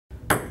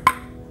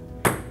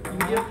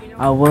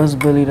I was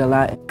bullied a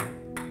lot,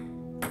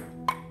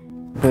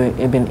 but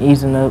it's been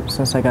easing up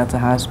since I got to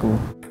high school.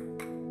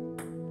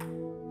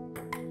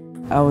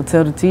 I would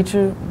tell the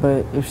teacher,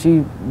 but if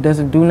she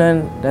doesn't do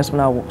nothing, that's when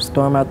I would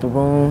storm out the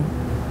room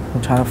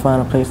and try to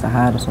find a place to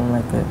hide or something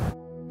like that.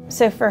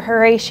 So for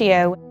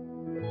Horatio,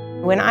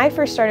 when I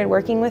first started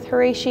working with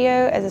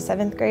Horatio as a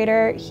 7th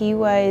grader, he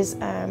was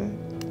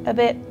a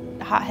bit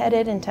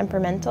hot-headed and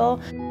temperamental.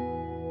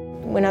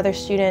 When other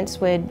students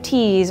would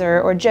tease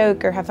or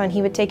joke or have fun,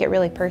 he would take it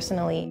really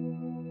personally.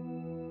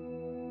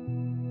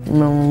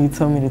 Remember when you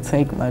told me to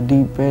take my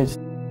deep breaths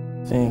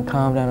and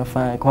calm down and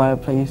find a quiet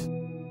place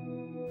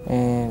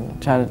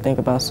and try to think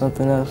about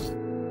something else?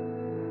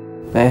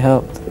 That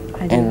helped.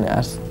 And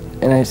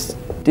it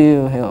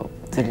still helps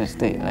to this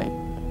day. Like,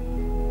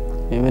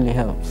 it really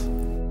helps.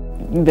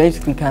 You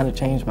basically kind of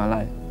changed my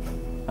life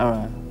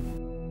around.